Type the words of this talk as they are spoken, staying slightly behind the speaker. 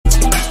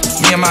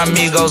Me and my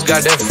amigos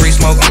got that free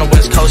smoke on the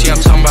west coast. Yeah,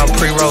 I'm talking about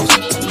pre-rolls.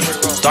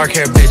 Dark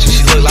hair bitch and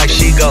she look like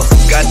she go.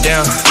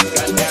 Goddamn,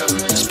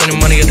 spending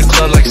money at the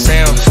club like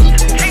Sam's.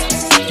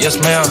 Yes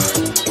ma'am,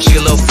 she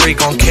a little freak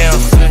on cam,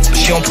 but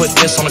she don't put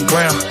this on the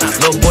ground.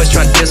 Little boys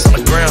tryna diss on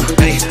the ground.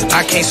 Hey,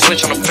 I can't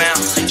switch on the fam.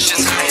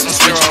 Shit's amazing,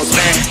 switch on the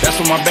fan.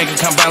 That's what my bank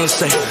account balance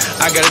say.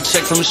 I got a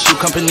check from a shoe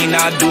company,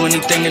 now I do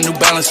anything a New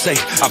Balance say.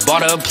 I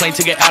bought her a plane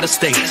to get out of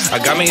state. I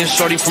got me a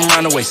shorty from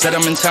Roundaway, said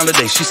I'm in town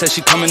today. She said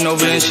she coming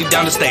over and she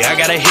down to stay. I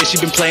got a hit, she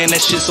been playing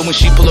that shit, so when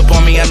she pull up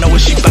on me, I know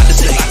what she about to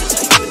say.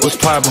 What's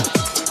poppin'?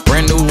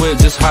 Brand new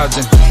whip, just hopped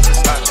in.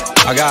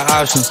 I got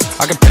options,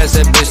 I can pass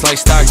that bitch like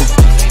Stockton.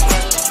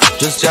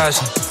 Just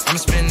joshing. I'ma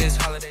spend this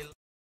holiday.